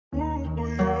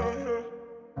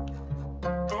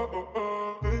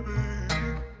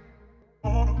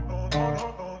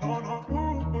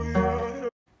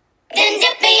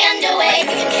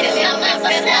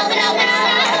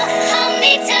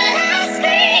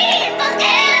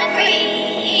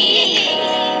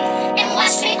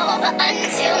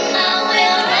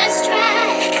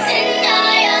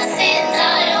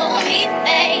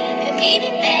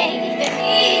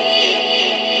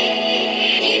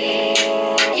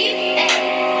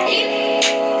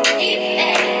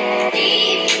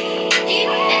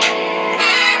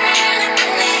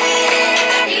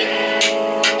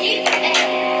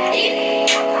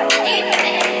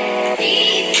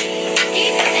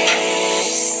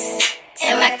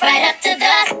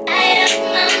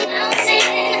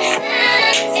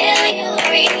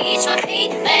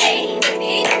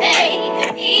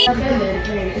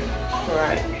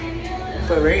Right.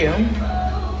 For real.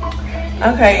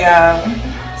 Okay, y'all.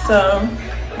 So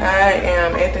I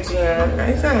am at the gym.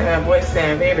 It sounds like my voice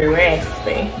sounds very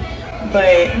raspy,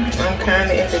 but I'm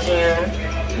currently at the gym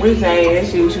with Zay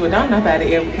as usual. Don't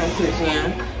nobody ever come to the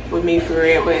gym with me for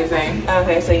real, but Zay.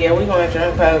 Okay, so yeah, we're going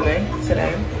drunk bowling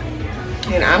today,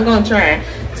 and I'm gonna try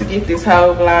to get this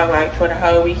whole vlog like for the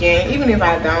whole weekend. Even if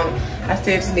I don't, I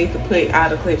still just need to put all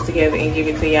the clips together and give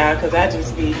it to y'all, because I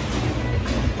just be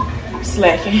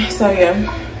slacking. So yeah,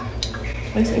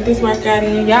 let's get this workout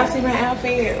in. Y'all see my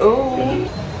outfit? Ooh.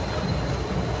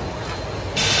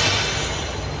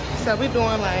 So we're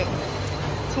doing like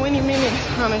 20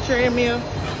 minutes on a treadmill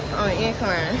on an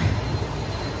incline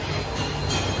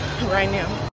right now.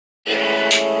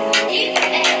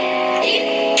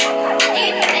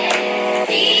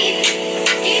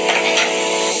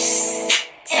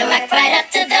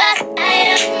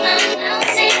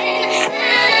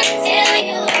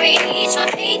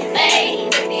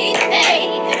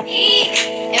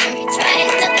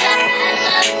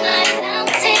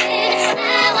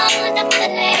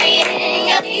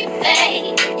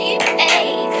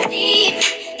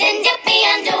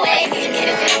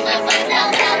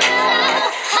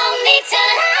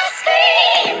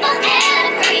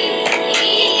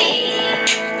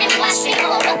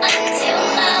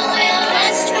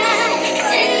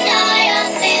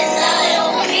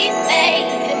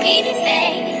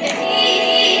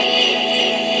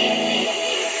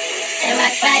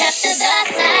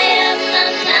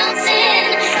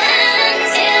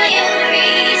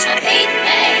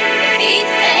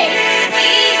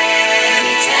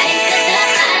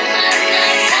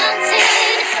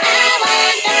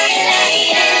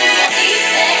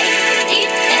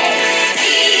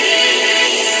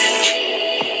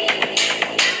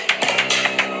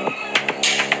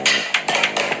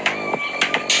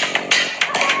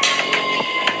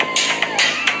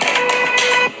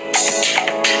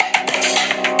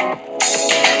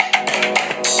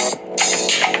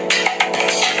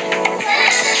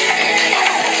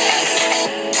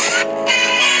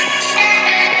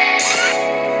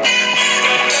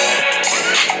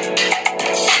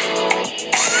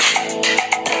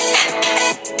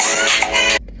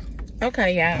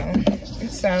 Okay, y'all,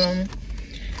 so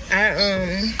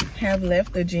I have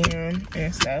left the gym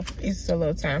and stuff. It's a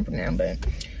little time from now, but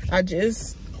I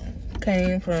just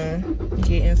came from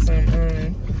getting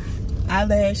some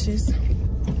eyelashes.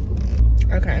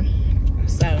 Okay,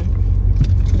 so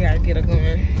we gotta get her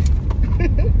going.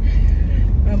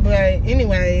 But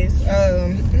anyways,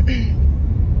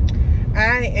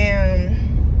 I am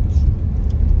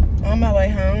on my way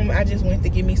home. I just went to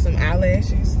get me some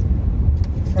eyelashes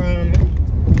from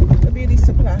the beauty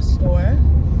supply store.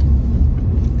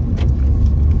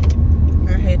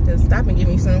 I had to stop and get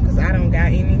me some because I don't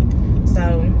got any.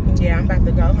 So yeah, I'm about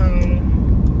to go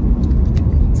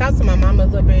home, talk to my mama a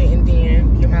little bit, and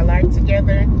then get my life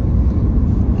together,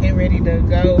 get ready to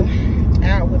go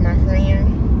out with my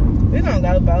friend. We're gonna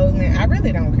go bowling. I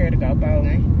really don't care to go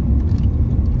bowling.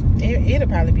 It'll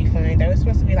probably be fun though. It's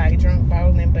supposed to be like drunk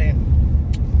bowling, but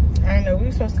I don't know, we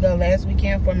were supposed to go last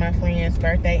weekend for my friend's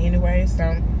birthday anyway,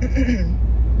 so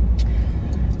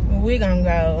we're gonna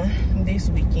go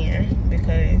this weekend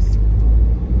because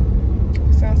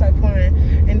it sounds like fun.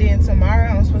 And then tomorrow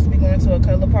I'm supposed to be going to a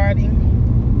color party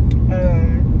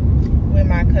with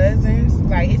my cousins.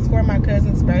 Like, it's for my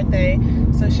cousin's birthday,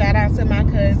 so shout out to my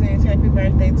cousins. Happy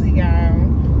birthday to y'all,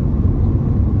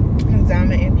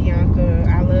 Zama and Bianca.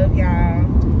 I love y'all.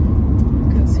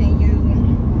 Continue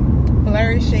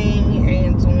flourishing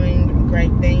and doing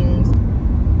great things.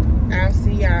 I'll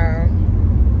see y'all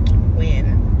when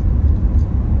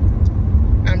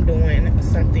I'm doing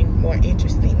something more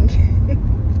interesting.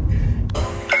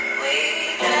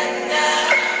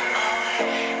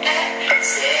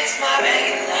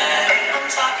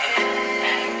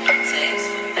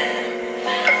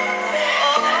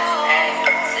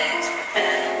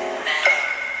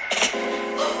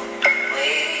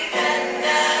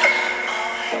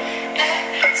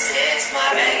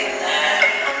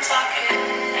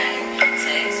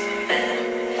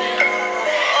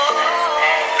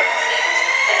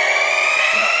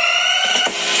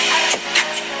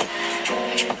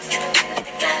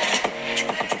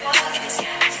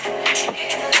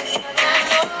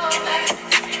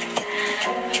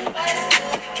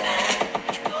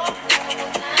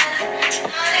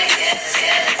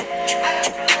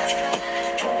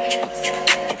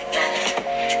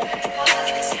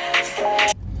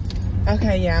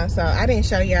 Okay, y'all, so I didn't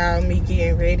show y'all me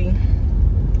getting ready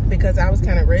because I was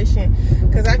kind of rushing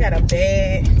because I got a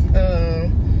bad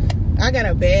I got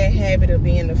a bad habit of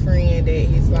being the friend that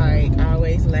is like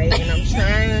always late, and I'm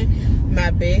trying my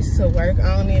best to work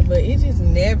on it, but it just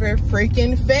never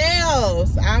freaking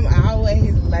fails. I'm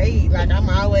always late. Like, I'm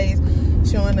always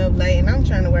showing up late, and I'm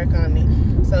trying to work on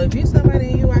it. So if you somebody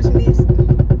and you watching this, if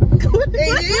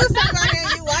you somebody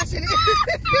and you watching this,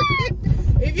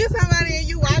 if you somebody and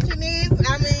you watching this,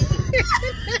 I mean,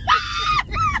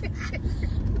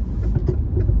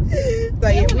 so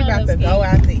yeah, we about to go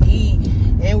out to eat,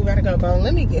 and we about to go bowling.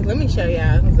 Let me show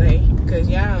y'all, Zay, cause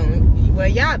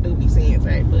y'all do be seeing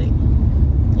Zay, but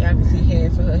y'all can see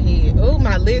half of her head. Oh,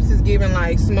 my lips is giving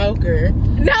like smoker.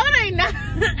 No, it ain't not.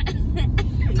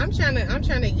 I'm trying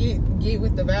to get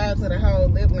with the vibes of the whole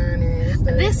lip liner and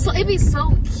stuff. It be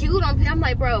so cute on me. I'm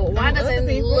like, bro, why doesn't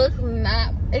it look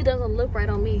it doesn't look right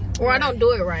on me, or I don't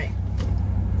do it right?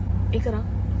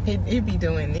 It be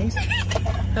doing this.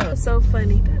 That's so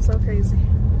funny. That's so crazy.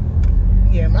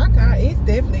 Yeah, my car is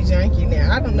definitely junky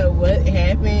now. I don't know what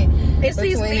happened. It's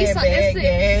the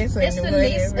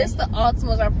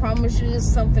Altimas. I promise you, it's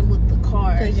something with the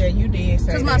car. Cause yeah, you did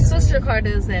say. Cause my sister car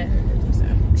does that.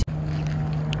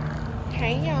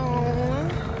 Hey y'all,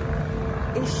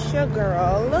 it's your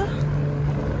girl.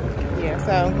 Yeah,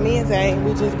 so me and Zay,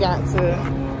 we just got to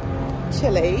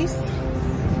Chili's.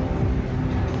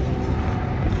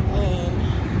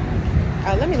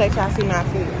 And let me let y'all see my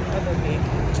feet a little bit.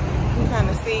 You kind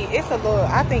of see, it's a little,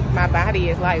 I think my body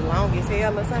is like long as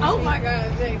hell or something. Oh my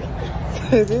God, Jada.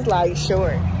 Cause it's like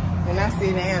short. When I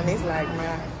sit down, it's like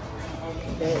my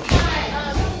back.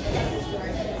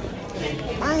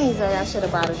 I ain't say I should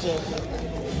have bought a jacket.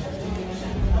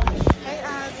 Hey,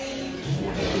 Ozzy.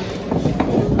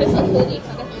 It's a hoodie.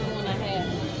 That's the one I had.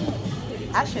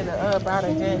 I should have bought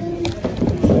a jacket.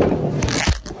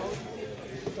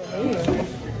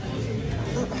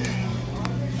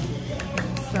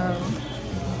 So,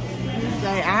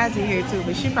 like, Ozzy here too,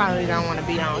 but she probably don't want to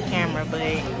be on camera, but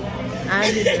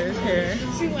Ozzy does her.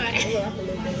 She like,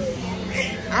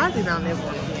 Ozzy don't ever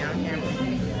want to be on camera.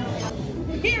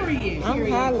 Period. I'm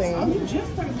hollering. Oh, you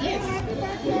just turned yes.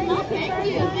 oh, thank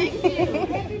you.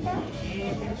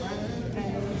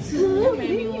 That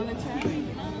made me want to try.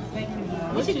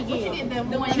 What you get?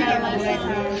 The one you got last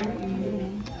time.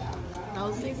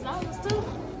 Those $6 too.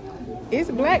 It's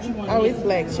black. Oh, it's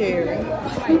black cherry.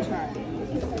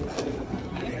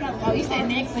 Oh, you said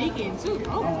next weekend too.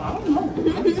 Oh, I don't know.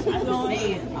 I'm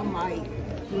saying. I'm like,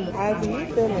 Ozzy,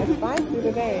 you feeling spicy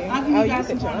today? Oh, you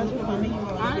can charge it.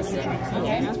 honestly.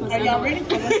 Okay. Are y'all ready?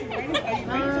 Are you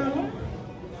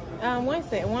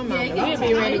ready? One moment. We'll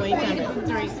be ready when you come in.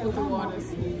 Drinks with the waters.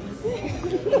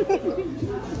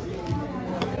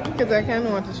 Because I kind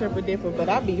of want to triple dipper, but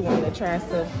I be wanting to try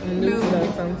stuff, new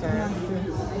stuff sometimes.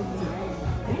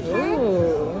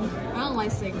 Ooh. I don't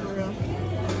like steak for real.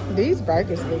 These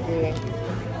burgers look good.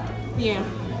 Yeah.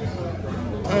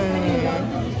 I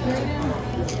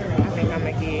think I'm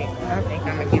gonna get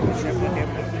the triple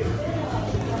dipper.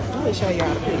 Let me show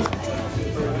y'all the piece.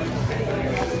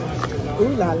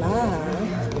 Ooh la la.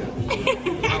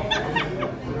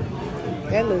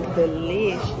 That looks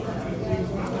delicious.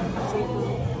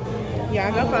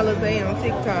 Y'all go follow Zay on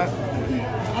TikTok.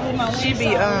 She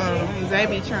be Zay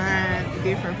be trying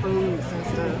different foods and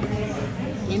stuff.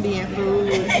 Indian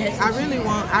food. I really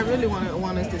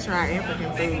want us to try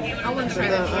African food. I want to try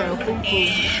the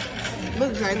fufu.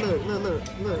 Look, Zay, look.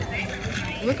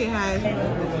 Look at how it's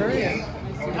for real.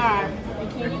 Alright.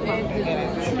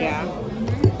 Yeah.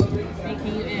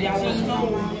 Y'all was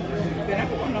going. But I'm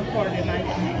going to party tonight.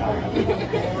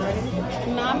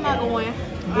 No, I'm not going.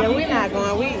 Yeah, we're not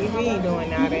going. We ain't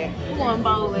doing all that. I'm going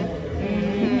bowling.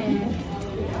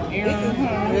 This is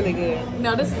really good.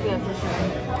 No, this is good for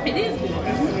sure. It is good.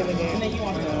 This is really good. And then you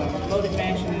want the loaded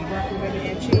mashed and broccoli baby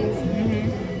and cheese.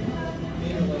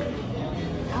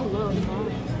 I love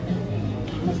fries.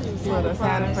 What, a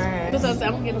side of fries? That's what I'm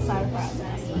saying. I'm going to get a side of fries.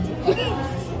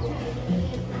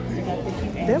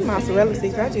 Them mozzarella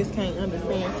sticks, I just can't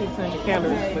understand 600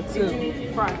 calories for two.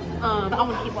 Right. I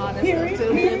want to keep all that stuff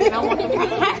too. And then I want the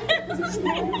fries.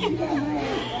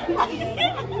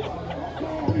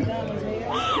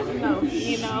 No,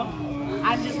 you know,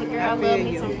 I just a girl. I love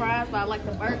me some fries, but I like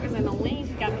the burgers and the wings.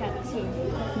 You gotta have the two.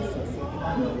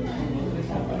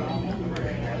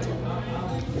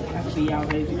 I see y'all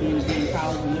ready to be in the game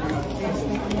college.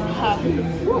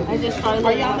 I just started.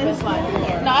 Are y'all this like?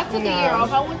 No, I took a year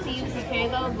off. I went to UCK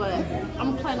though, but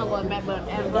I'm planning on going back. But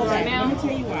right now, let me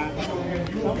tell you why.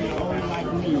 Some people like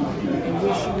me and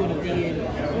wish you would have did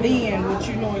then what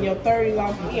you know in your 30s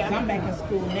off. Because I'm back in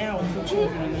school now with 2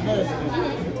 children and a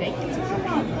husband. Take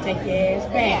your ass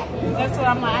back. that's what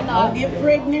I'm like. I know. Don't get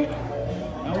pregnant.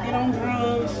 Don't get on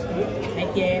drugs.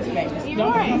 Take your ass back. Just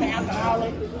don't become an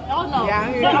alcoholic. Oh no.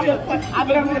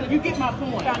 Yeah, you get my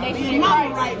point. Foundation right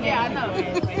now. Yeah, I know.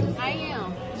 I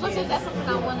am. Especially if that's something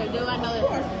I want to do. I know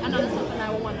that's something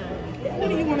I want to. What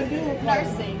do you want to do?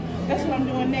 Nursing. That's what I'm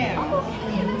doing now.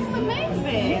 It's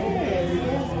amazing.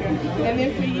 Yes, girl. And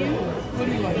then for you, what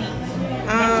do you want to eat?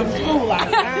 School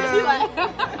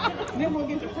then we'll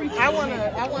get the preaching. I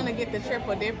wanna get the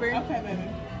triple dipper. Okay, baby.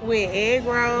 With egg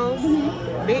rolls,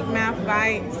 big mouth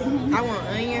bites. I want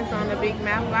onions on the big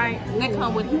mouth bites. They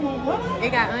come with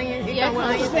It got onions. It come with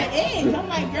It's onions. the eggs. I'm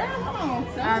like, girl, come on.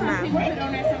 Sometimes people put it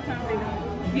on there, sometimes they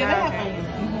don't. Yeah, they have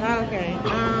onions. Okay.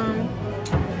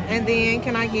 And then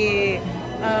can I get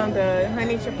the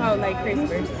honey chipotle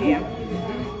crispers? Yeah.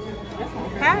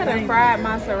 How are the fried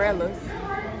mozzarellas?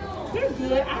 They're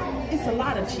good. It's a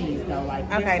lot of cheese though. Like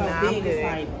they're Okay, so nah, big, I'm good. it's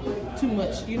like too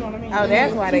much. You know what I mean? Oh,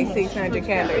 that's why they Too much. 600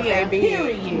 calories. Yeah, They big.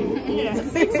 period. Yeah,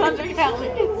 600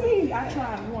 calories. I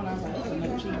tried one. I was like, that's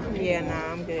enough cheese. Yeah,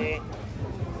 nah, I'm good.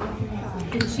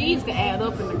 And cheese can add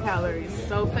up in the calories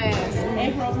so fast.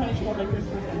 Egg rolls, honey chipotle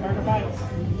crispers, and burger bites.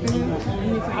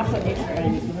 I put extra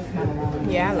onions because it's not a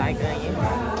lot. Yeah, I like onions.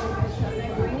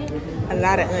 A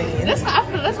lot of onions.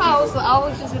 That's how I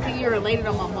was just think you related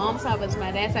on my mom's side, but it's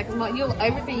my dad's side. Cause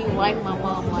everything you like, my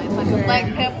mom likes. Like the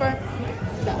black pepper,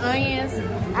 the onions.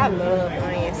 I love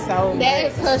onions so much. That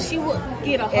is her. She would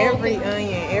get a whole Every thing.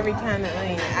 onion, every kind of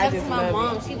onion. I That's just my love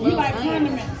mom. it. She You loves like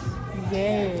onions. condiments?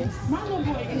 Yes. My little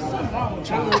boy, there's something wrong with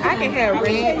you. I can have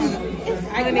red.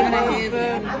 I can even have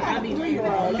I got a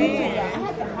 3-year-old. Let me tell you, I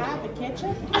had to hide the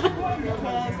ketchup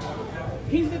because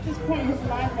he's at this point in his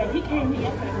life that he came here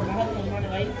yesterday because my husband was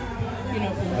running late,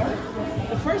 from work.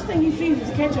 The first thing he sees is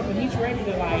ketchup and he's ready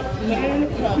to like put it in the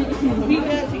cup. What he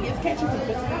does, he gets ketchup and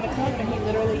puts it in the cup and he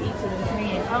literally eats it with his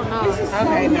hand. Oh no. This is so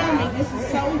Okay, yummy. This is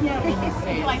so yummy, he He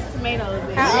said. likes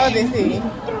tomatoes. How old is he?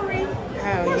 3.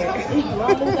 Oh, yeah. He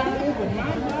rolled out of it with my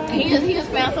God. He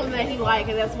just found something that he likes,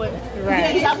 and that's what.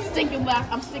 Right. Yeah, I'm sticking by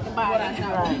it.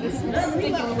 Just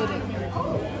sticking with it.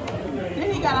 Then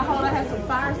he got a hole that has some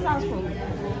fire sauce from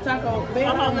Taco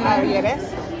Bell. Oh, yeah, that's...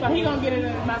 So he gonna get it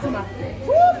in his mouth and like,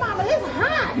 woo, mama, it's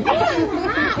hot. It's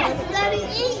hot. Steady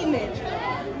eating it.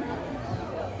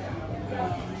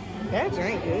 That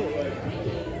drink good.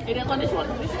 You didn't want this one?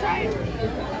 Just try it.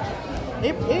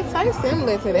 It tastes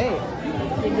similar to that.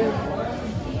 It do.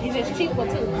 It's just cheaper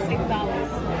too. $6. I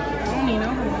don't even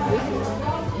know.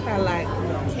 Probably like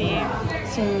 10.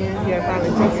 10. Yeah,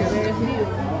 probably 10.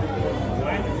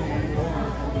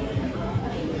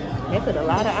 They put a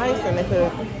lot of ice in the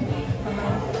cup.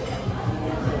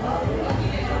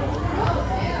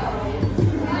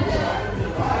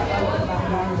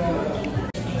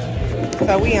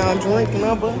 So we on drink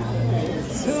number 2.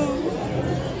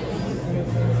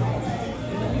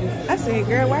 I said,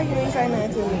 girl, why you ain't say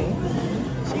nothing to me?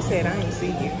 She said, I ain't see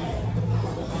you.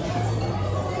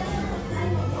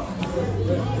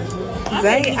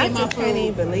 Zay, I just can't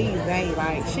even believe Zay.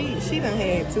 Like, she done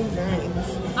had 2 drinks.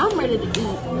 I'm ready to eat.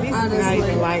 This is not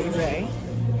even like Zay.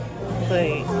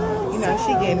 But,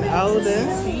 she getting older.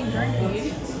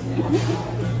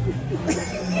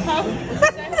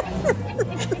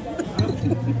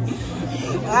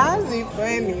 Honestly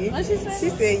funny. What she say? She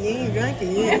said you ain't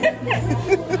drinking yet.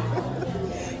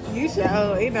 You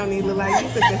sure. It don't even look like you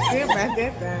took a sip at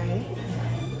that thing.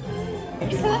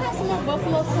 Can I have some more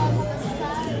buffalo sauce on this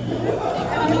side?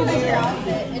 I know that's your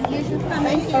outfit. And here's your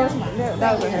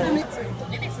That was her.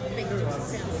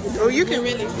 Oh, you can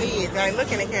really see it. Like,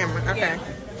 look in the camera. Okay.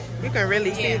 You can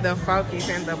really see the focus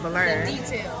and the blur. The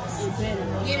details.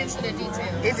 Get into the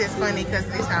details. It's just funny because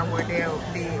this how Wardell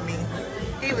did me.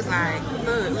 He was like,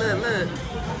 look.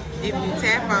 If you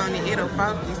tap on it, it'll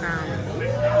focus on it.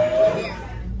 Yeah.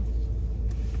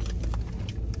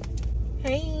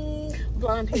 Hey.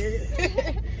 Blonde hair.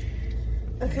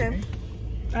 Okay.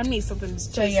 I need something to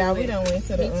So y'all, we done went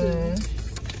to the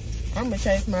I'm gonna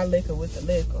chase my liquor with the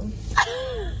liquor.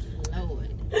 Lord.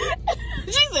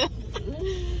 She said.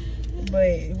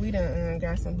 But we done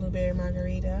got some blueberry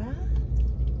margarita.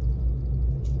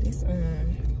 This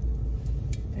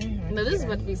No, this is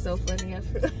about to be so funny. I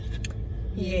feel.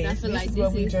 Yeah, I feel this like is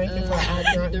what we drinking for our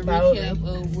drunk the bowling. recap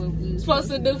of what we supposed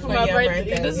to do for my your birthday.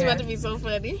 birthday, This is yeah. about to be so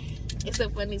funny. It's so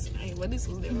funny. But this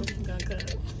was never gonna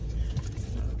cut.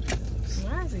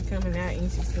 Why is it coming out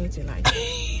inch like that?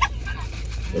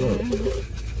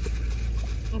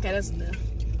 Okay, that's enough.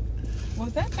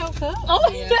 Was that your cup? Oh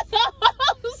Yeah.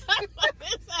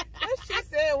 She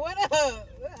said, what up?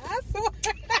 I swear.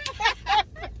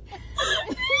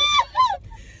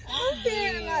 I'm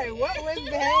saying, like, what was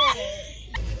that?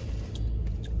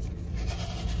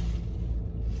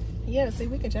 Yeah, see,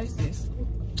 we can chase this.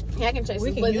 Yeah, I can chase We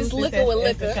it, can but use it's this liquor as- with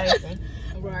as the liquor. chasing.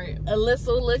 Right. A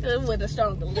little liquor with a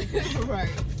stronger liquor. Right.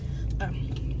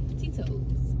 Tito's.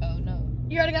 Oh no.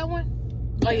 You already got one?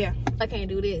 Oh yeah. I can't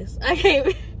do this. I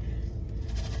can't.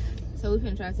 So we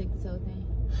finna try to take this whole thing.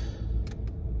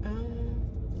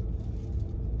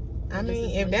 I mean,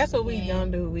 if that's what we gonna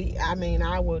do,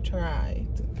 I will try.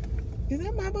 Is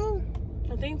that my boo?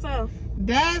 I think so.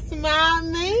 That's my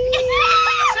man.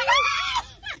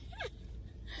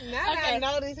 Now that I Okay.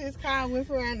 noticed his car went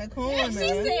around the corner. She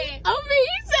said, Oh me,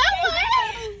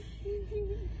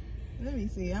 Let me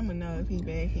see. I'm gonna know if he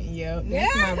back in. Yep,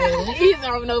 that's my boo. He's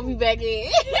don't know if he back in.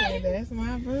 Yeah, that's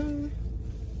my boo.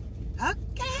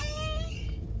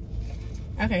 Okay.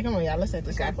 Okay, come on, y'all. Let's set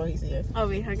this guy before he sees us. Oh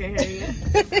me, okay, here you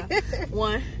go.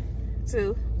 1,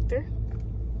 2, 3.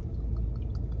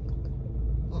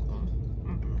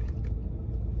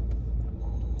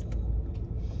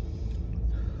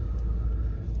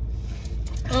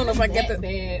 I don't know if I get the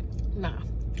bad, nah.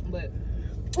 but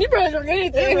You probably drink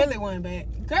It anything. really wasn't bad.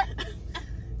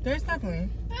 Girl, stop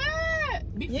playing.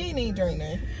 You ain't need to drink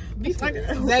that.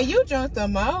 Zay, you drunk the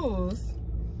most.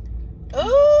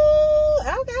 Ooh,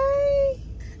 okay.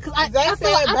 Cause I Zay feel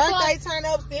said like, birthday turn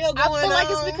up still going on. I feel like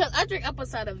it's because I drink apple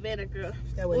cider vinegar.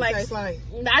 That what it tastes like.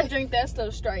 I drink that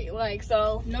stuff straight. Like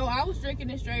so. no, I was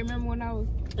drinking it straight. Remember when I was?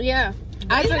 Yeah.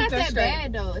 I It's drink not that that straight.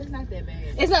 bad though. It's not that bad.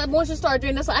 It's not once you start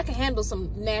drinking this, I can handle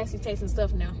some nasty tasting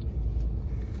stuff now.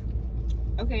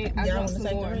 Okay, I Y'all want want to some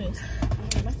take more. the rest?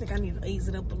 I think I need to ease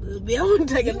it up a little bit. I'm gonna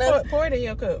take You another. pour it in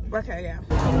your cup. Okay, yeah.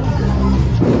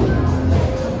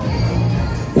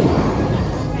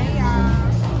 Hey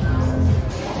y'all.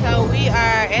 So we are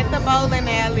at the bowling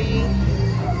alley.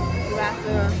 We about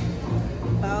to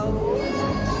bowl.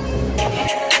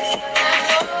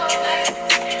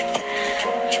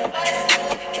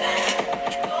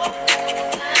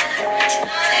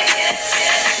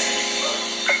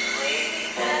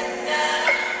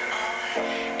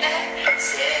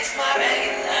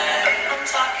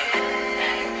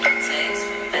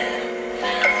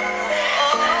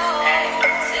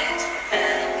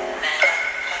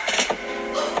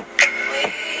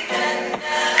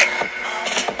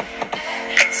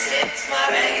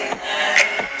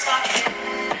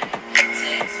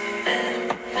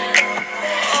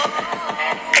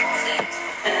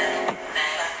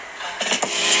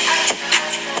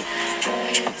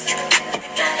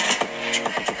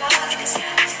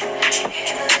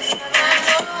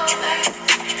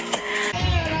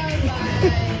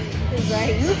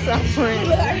 You so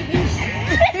funny.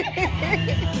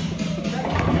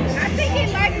 I think he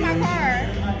liked my car.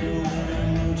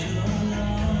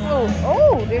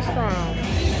 Oh, this strong.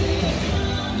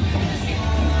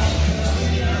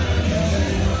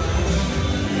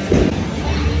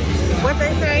 What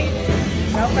they say?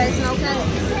 No face, no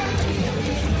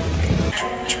case.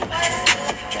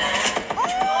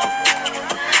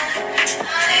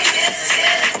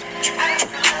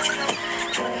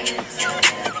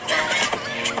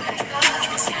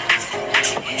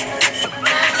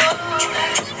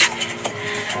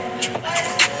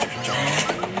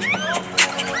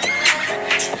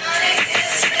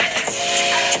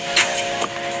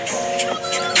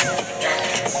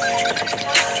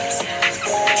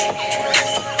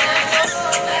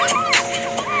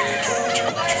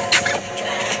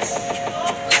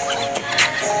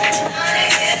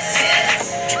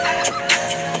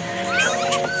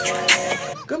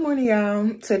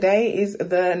 Y'all, today is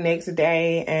the next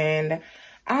day and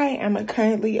I am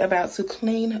currently about to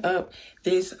clean up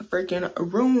this freaking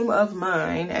room of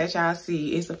mine. As y'all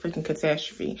see, it's a freaking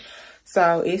catastrophe.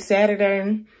 So it's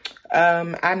Saturday.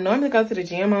 I normally go to the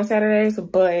gym on Saturdays,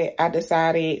 but I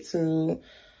decided to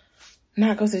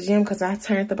not go to the gym because I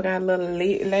turned up and got a little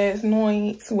lit last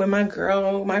night with my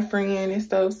girl, my friend and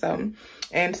stuff, so,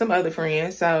 and some other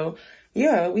friends. So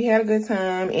yeah, we had a good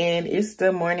time and it's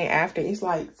the morning after. It's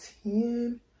like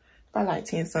 10, probably like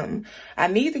 10 something. I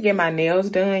need to get my nails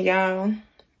done, y'all,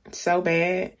 so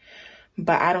bad,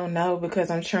 but I don't know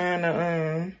because I'm trying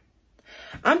to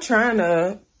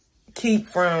keep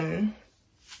from,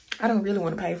 I don't really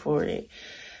want to pay for it.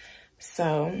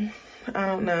 So I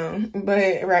don't know,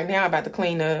 but right now I'm about to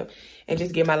clean up and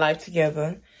just get my life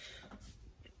together.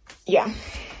 Yeah.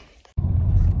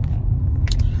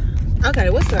 Okay,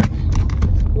 what's up?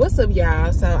 What's up,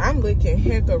 y'all? So I'm looking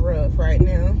hecka rough right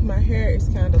now. My hair is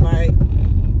kind of like,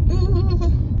 ooh.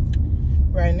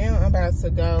 Right now I'm about to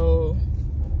go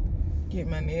get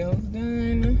my nails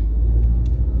done.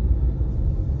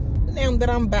 Now that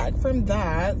I'm back from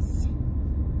that,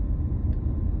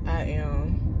 I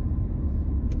am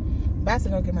about to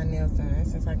go get my nails done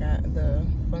since I got the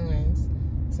funds.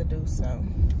 to do so.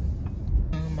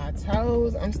 My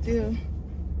toes, I'm still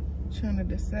trying to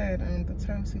decide on the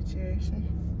toe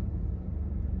situation.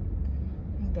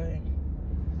 But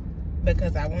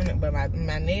because I want it, but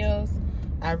my nails,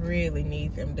 I really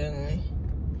need them done.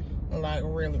 Like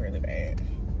really, really bad.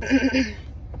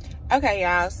 Okay,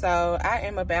 y'all, so I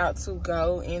am about to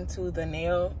go into the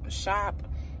nail shop.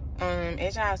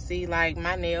 As y'all see, like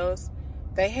my nails,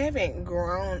 they haven't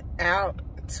grown out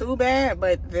too bad,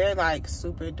 but they're like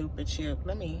super duper chipped.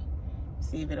 Let me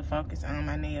see if it'll focus on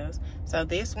my nails. So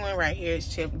this one right here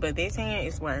is chipped, but this hand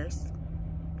is worse.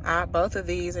 Both of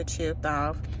these are chipped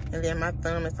off, and then my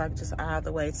thumb is like just all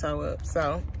the way toe up.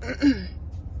 So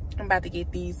I'm about to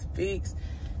get these fixed.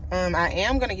 I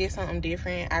am gonna get something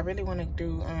different. I really want to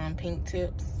do pink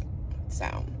tips,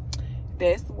 so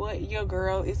that's what your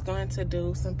girl is going to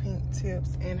do, some pink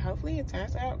tips, and hopefully it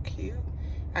turns out cute.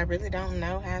 I really don't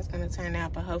know how it's gonna turn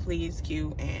out, but hopefully it's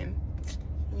cute. And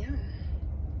yeah,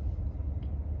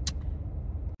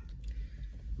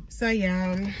 so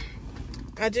yeah,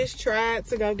 I just tried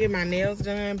to go get my nails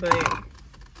done, but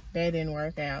that didn't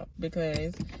work out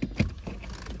because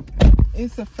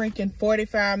it's a freaking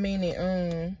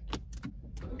 45-minute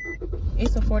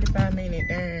it's a 45-minute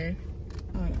darn.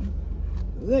 Hold on.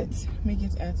 Let me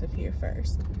get out of here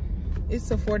first. It's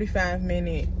a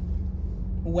 45-minute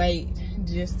wait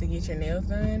just to get your nails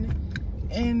done,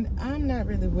 and I'm not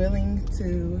really willing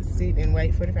to sit and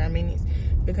wait 45 minutes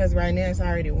because right now it's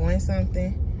already won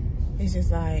something. It's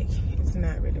just like, it's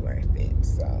not really worth it.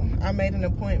 So I made an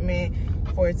appointment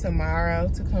for tomorrow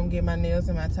to come get my nails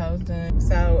and my toes done.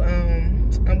 So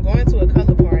I'm going to a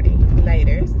color party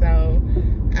later, so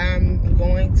I'm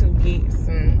going to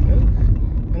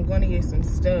get some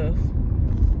stuff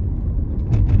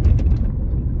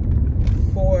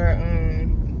for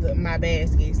my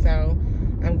basket. So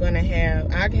I'm gonna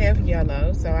have, I have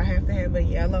yellow, so I have to have a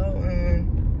yellow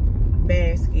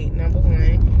basket, number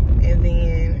one, and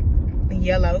then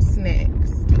yellow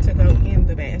snacks to go in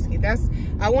the basket.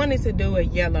 I wanted to do a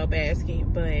yellow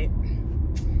basket, but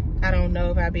I don't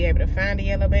know if I'll be able to find a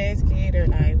yellow basket or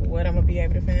like what I'm gonna be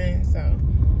able to find. So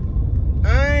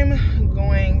I'm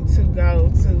going to go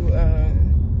to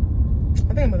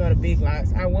I think I'm gonna go to Big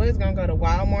Lots. I was gonna go to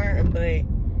Walmart, but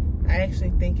I actually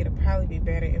think it'll probably be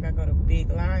better if I go to Big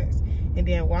Lots. And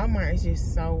then Walmart is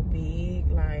just so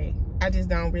big, like I just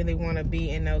don't really want to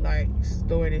be in no like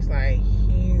store that's like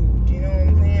huge, you know what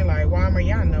I'm saying? Like Walmart,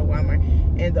 y'all know Walmart.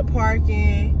 And the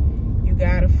parking, you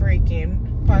gotta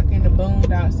freaking park in the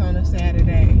boondocks on a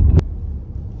Saturday.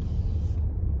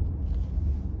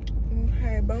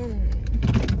 Okay, boom.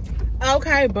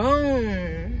 Okay,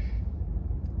 boom.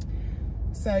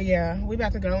 So yeah, we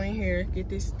about to go in here, get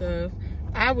this stuff.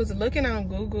 I was looking on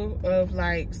Google of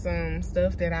like some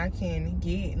stuff that I can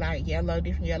get, like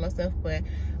different yellow stuff, but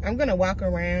I'm gonna walk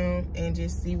around and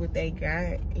just see what they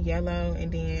got yellow,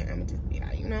 and then I'm gonna just be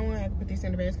like, you know what, I put this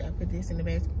in the basket, I put this in the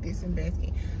basket, this in the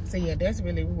basket. So yeah, that's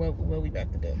really what we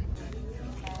about to do.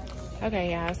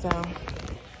 Okay, y'all, so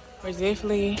we're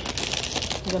definitely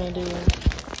gonna do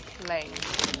Lay's.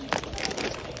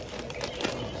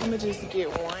 I'm gonna just get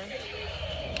one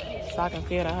so I can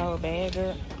fill the whole bag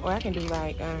up, or I can do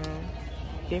like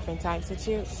different types of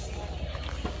chips.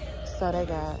 So they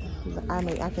got,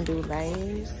 I can do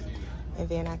Lay's, and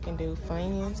then I can do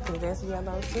Funyuns, because that's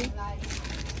yellow too.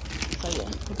 So yeah,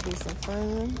 let's do some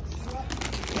Funyuns.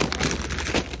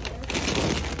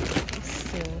 Let's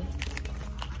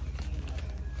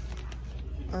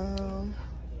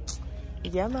see.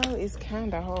 Yellow is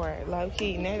kind of hard, low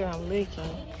key. Now that I'm looking,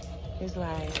 it's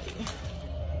like,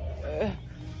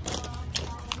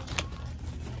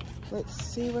 let's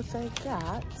see what they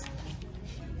got.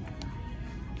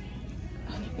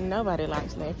 Nobody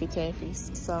likes Laffy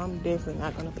Taffies, so I'm definitely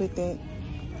not gonna put that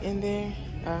in there.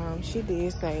 She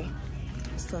did say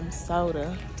some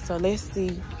soda, so let's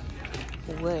see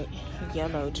what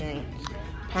yellow drink.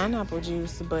 Pineapple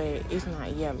juice, but it's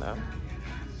not yellow.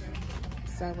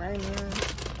 So right now,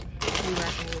 we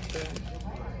rocking with the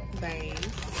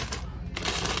Lay's.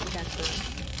 We got the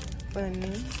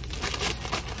Funny.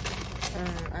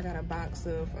 I got a box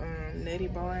of Nutty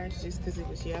Bars just because it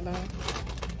was yellow.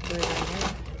 But right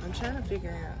now, I'm trying to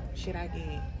figure out, should I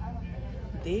get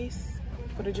this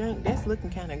for the drink? That's looking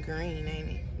kind of green, ain't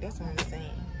it? That's what I'm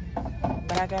saying.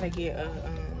 But I gotta get a,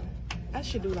 I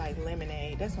should do like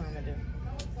lemonade. That's what I'm gonna do.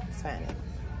 It's fine.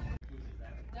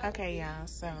 Okay, y'all,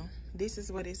 so this is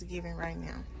what it's giving right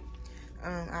now.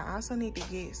 I also need to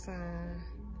get some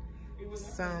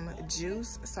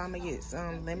juice, so I'm gonna get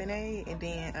some lemonade and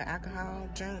then an alcohol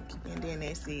drink, and then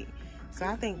that's it. So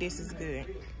I think this is good.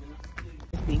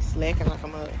 Be slacking like a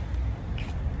mug.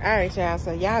 Alright, y'all.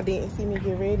 So y'all didn't see me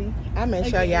get ready. I'm gonna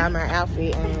show y'all my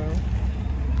outfit.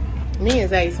 Me and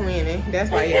Zay twinning.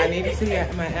 That's why y'all need to see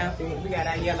my outfit. We got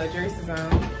our yellow dresses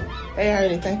on. They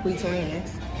already think we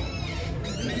twins.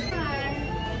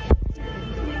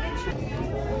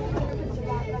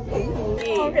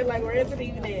 Okay, like where is it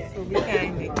even at? So we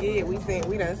came to get. We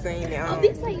done seen it. Oh,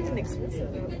 these are even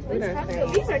expensive. We done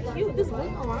seen These are cute. This one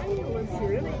Hawaiian looks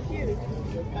really cute.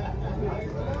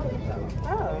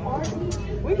 Oh,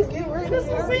 we can get ready. That's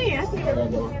what I'm saying. I think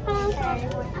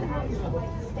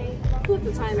put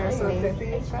the timer or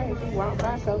something. Walk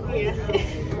by so Yeah.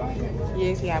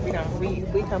 Yes, yeah, we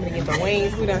coming to get the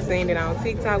wings. We done seen it on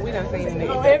TikTok. We done seen it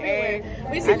everywhere.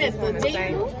 We seen I it at the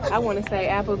Jingle. I want to say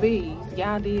Applebee's.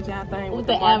 Y'all did y'all thing With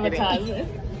the the marketing. advertising.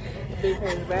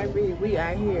 Because baby, we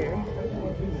out here.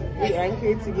 We out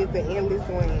here to get the endless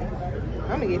wings.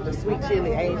 I'm gonna get the sweet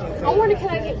chili Asian. I wonder, can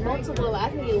I get multiple? I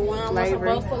can get one. I want some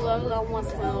Flavors. buffalo. I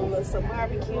want some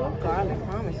barbecue. garlic,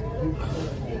 promise you.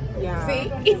 Y'all, See?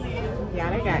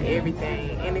 y'all, they got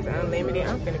everything, and it's unlimited.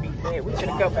 I'm finna be fat. We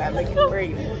finna go by looking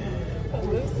crazy.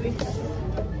 We'll see.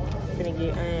 Finna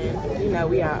get, you know,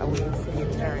 we always get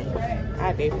a drink.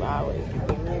 I definitely always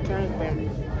get me a drink, but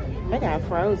they got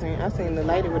frozen. I seen the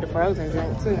lady with the frozen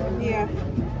drink too. Yeah.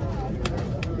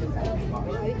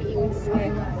 They can even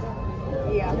snack.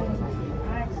 Yeah.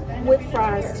 With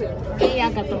fries too. And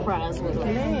y'all got the fries with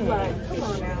them. Man. Like, come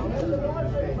on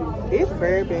now. This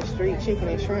Bourbon Street chicken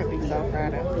and shrimp be so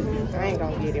fried up. I ain't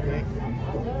gonna get it,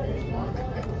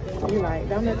 but you like,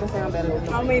 don't make them sound better than me.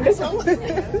 I mean, this one.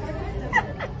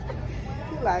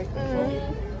 You like,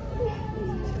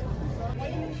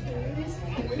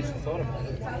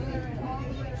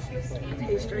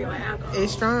 It's straight like alcohol.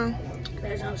 It's strong.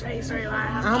 That's what I'm saying, straight like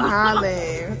alcohol. I'm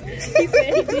hollering. He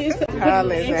said he did.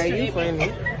 Hollering, man. You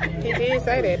funny. He did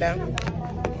say that though.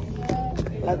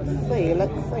 Let's see.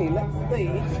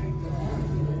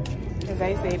 Cause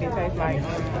they said it tastes like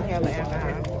hella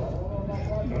alcohol.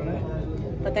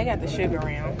 But they got the sugar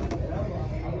around.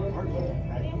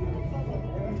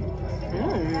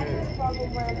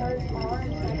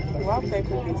 Why would they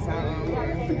put this on?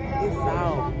 It's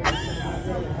salt.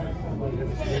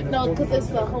 No, because it's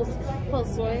the whole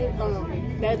soy.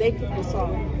 That they put the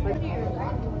salt. Like,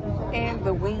 And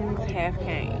the wings half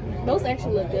came. those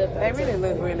actually look good. They really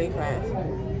look really fast.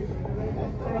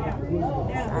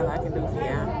 That's all I can do for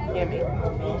y'all. Hear me?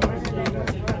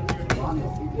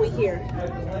 We here.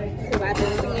 Because I've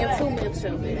been seeing too much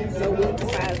of it. So we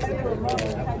decided to put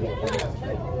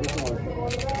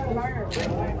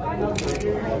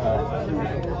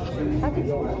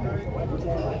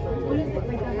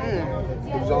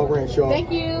It's all ranch, y'all.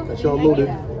 Thank you. That's y'all loaded.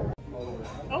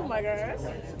 Oh my gosh.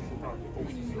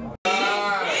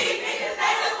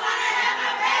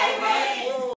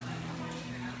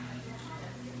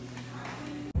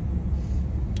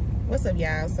 What's up,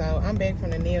 y'all? So I'm back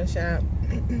from the nail shop.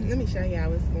 Let me show y'all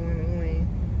what's going on.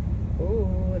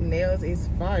 Ooh, nails is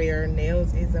fire.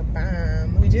 Nails is a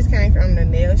bomb. We just came from the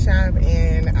nail shop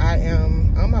and I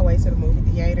am on my way to the movie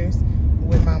theaters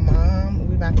with my mom.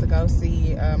 We about to go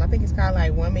see, I think it's called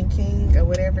like Woman King or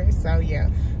whatever. So yeah,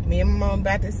 me and my mom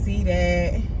about to see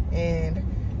that and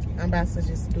I'm about to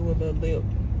just do a little lip.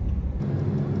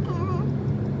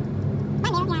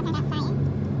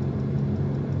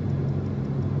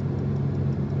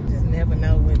 Never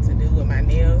know what to do with my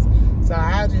nails, so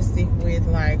I'll just stick with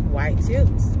like white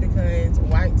tips because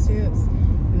white tips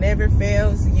never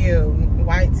fails you.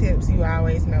 White tips, you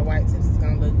always know white tips is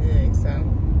gonna look good. So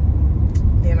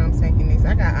then I'm taking this.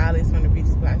 I got all this from the beauty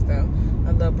supply store,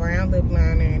 a little brown lip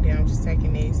liner, and then I'm just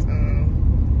taking this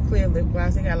clear lip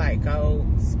gloss. It got like gold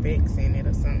specks in it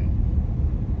or something.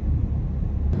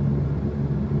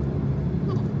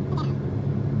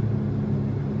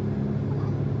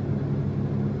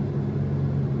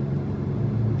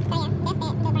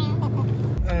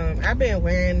 I've been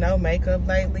wearing no makeup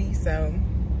lately, so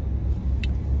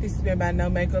this has been my no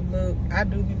makeup look. I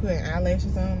do be putting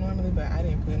eyelashes on normally, but I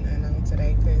didn't put none on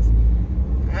today because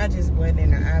I just wasn't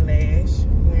in the eyelash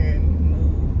wearing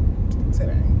mood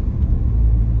today.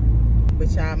 But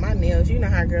y'all, my nails, you know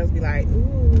how girls be like,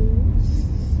 ooh,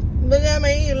 look at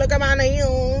me, look at my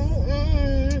nails.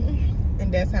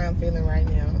 And that's how I'm feeling right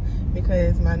now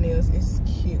because my nails is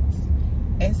cute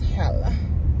as hell.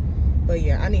 But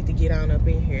yeah, I need to get on up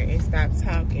in here and stop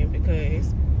talking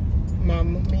because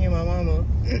me and my mama,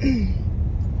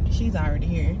 she's already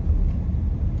here.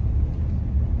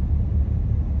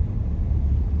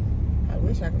 I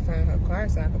wish I could find her car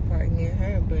so I could park near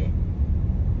her, but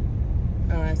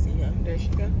oh, I see her. There she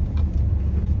go.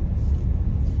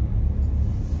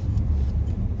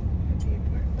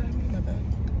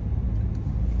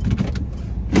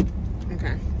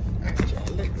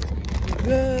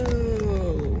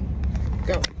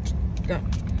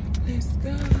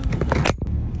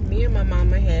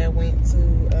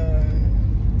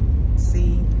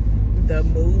 the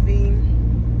movie,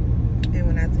 and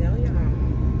when I tell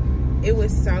y'all, it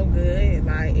was so good.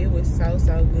 Like, it was so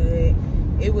good.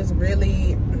 It was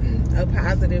really a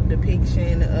positive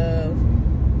depiction of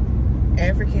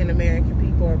African American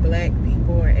people, or black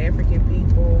people, or African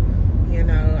people. You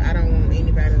know, I don't want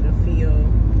anybody to feel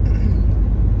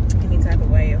any type of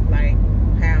way of like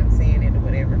how I'm saying it or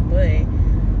whatever, but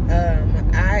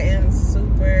I am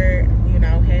super, you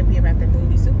know, happy about the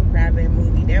movie, super proud of that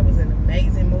movie. That was an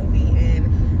amazing movie, and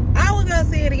I was gonna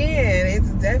say it again. It's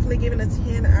definitely giving a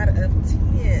 10 out of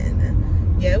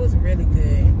 10. Yeah, it was really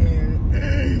good,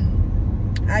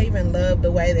 and I even love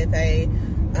the way that they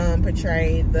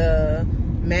portrayed the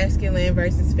masculine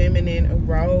versus feminine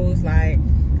roles. Like,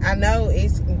 I know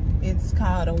it's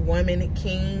called a woman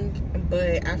king,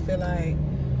 but I feel like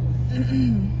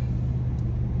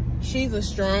she's a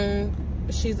strong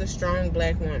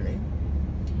black woman,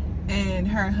 and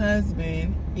her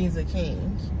husband is a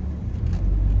king,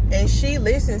 and she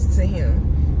listens to him,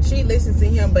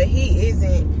 but he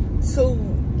isn't too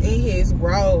in his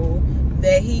role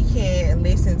that he can't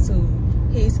listen to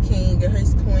his king or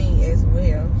his queen as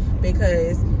well,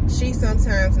 because she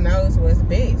sometimes knows what's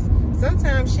best.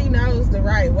 Sometimes she knows the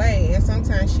right way, and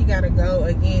sometimes she gotta go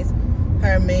against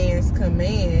her man's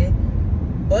command,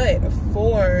 but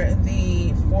for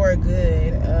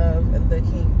good of the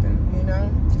kingdom, you know?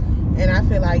 And I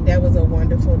feel like that was a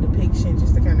wonderful depiction,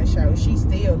 just to kind of show she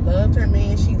still loved her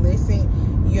man, she listened,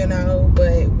 you know,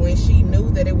 but when she knew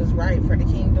that it was right for the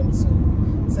kingdom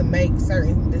to make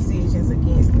certain decisions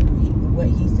against what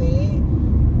he said,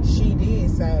 she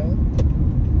did so.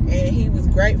 And he was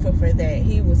grateful for that.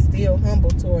 He was still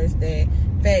humble towards that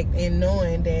fact, and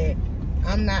knowing that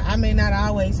I may not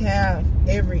always have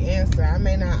every answer. I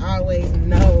may not always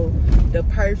know the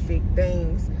perfect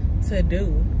things to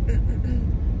do.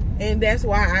 And that's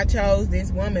why I chose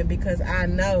this woman, because I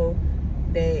know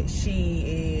that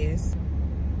she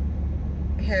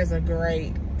has a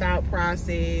great thought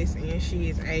process, and she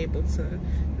is able to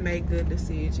make good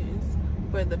decisions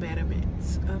for the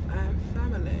betterment of our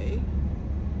family.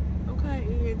 Okay,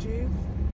 Idris.